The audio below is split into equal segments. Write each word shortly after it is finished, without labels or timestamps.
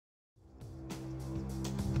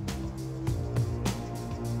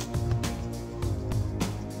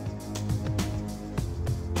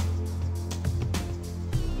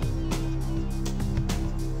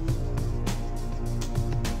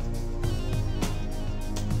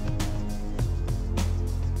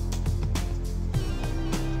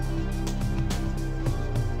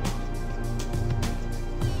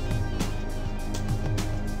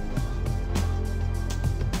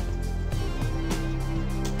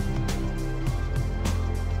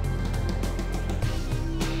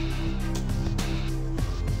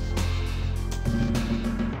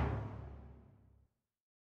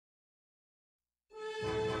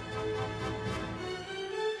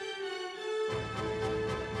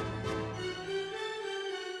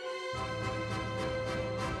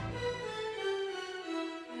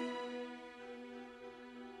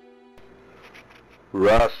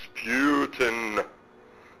Rasputen,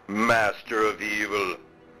 master of evil,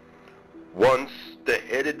 once the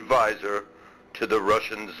head advisor to the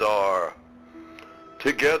Russian Tsar.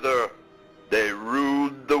 Together, they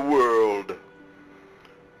ruled the world.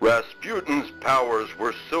 Rasputin's powers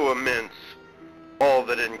were so immense, all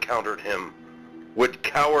that encountered him would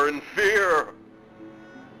cower in fear.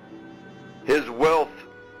 His wealth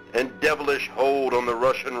and devilish hold on the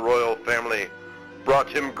Russian royal family brought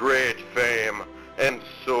him great fame and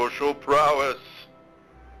social prowess.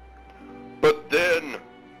 But then,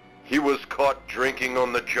 he was caught drinking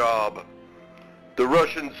on the job. The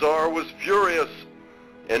Russian Tsar was furious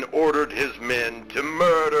and ordered his men to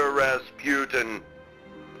murder Rasputin.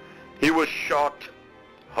 He was shot,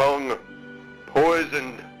 hung,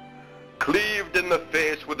 poisoned, cleaved in the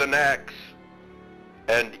face with an axe,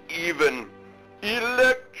 and even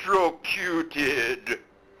electrocuted.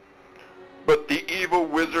 But the evil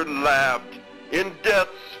wizard laughed in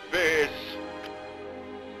death's face.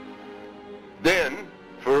 Then,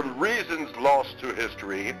 for reasons lost to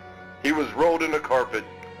history, he was rolled in a carpet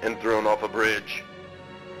and thrown off a bridge.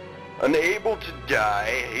 Unable to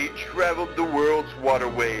die, he traveled the world's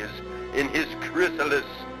waterways in his chrysalis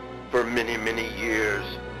for many, many years,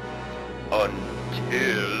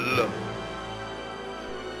 until...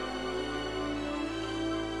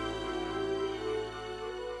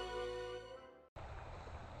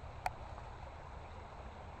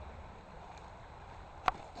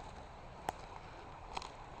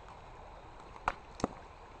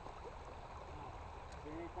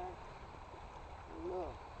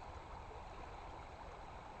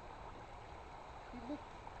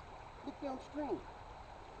 Look downstream.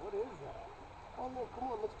 What is that? Oh no, come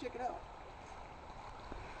on, let's check it out.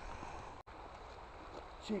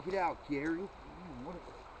 Check it out, Gary. What is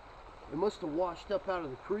it? It must have washed up out of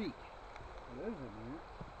the creek. What is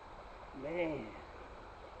it, man? Man,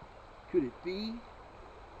 could it be?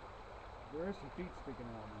 There are some feet sticking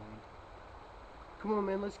out, man. Come on,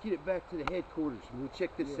 man, let's get it back to the headquarters and we'll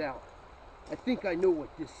check this out. I think I know what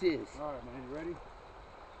this is. Alright, man, you ready?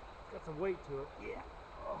 Got some weight to it. Yeah.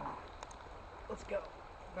 Let's go.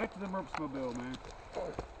 Back to the Merpsmobile, man.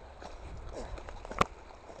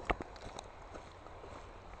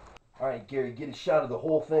 All right, Gary, get a shot of the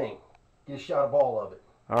whole thing. Get a shot of all of it.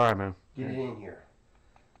 Alright, man. Get it in here.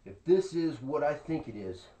 If this is what I think it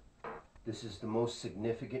is, this is the most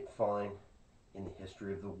significant find in the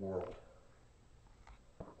history of the world.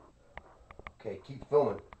 Okay, keep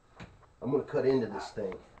filming. I'm going to cut into this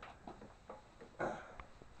thing.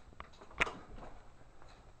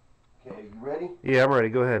 Okay, you ready? Yeah, I'm ready.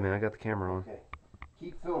 Go ahead, man. I got the camera on. Okay,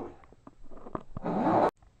 keep filming.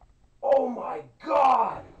 Oh my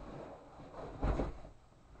God!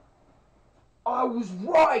 I was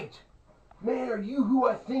right! Man, are you who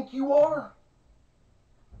I think you are?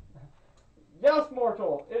 Yes,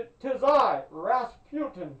 mortal, 'tis I,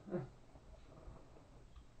 Rasputen.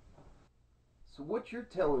 So what you're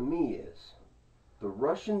telling me is, the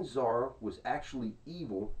Russian Tsar was actually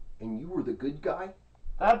evil and you were the good guy?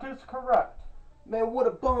 That is correct. Man, what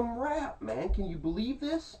a bum rap, man. Can you believe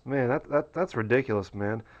this? Man, that's ridiculous,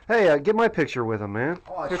 man. Hey, get my picture with him, man.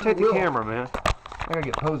 Oh, I Here, sure take the will. camera, man. I gotta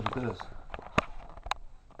get posed with this.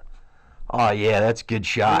 Oh yeah, that's a good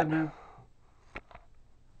shot. Yeah, man.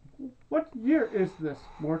 What year is this,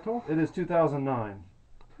 mortal? It is 2009.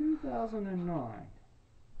 2009.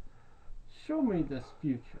 Show me this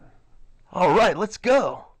future. All right, let's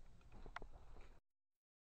go.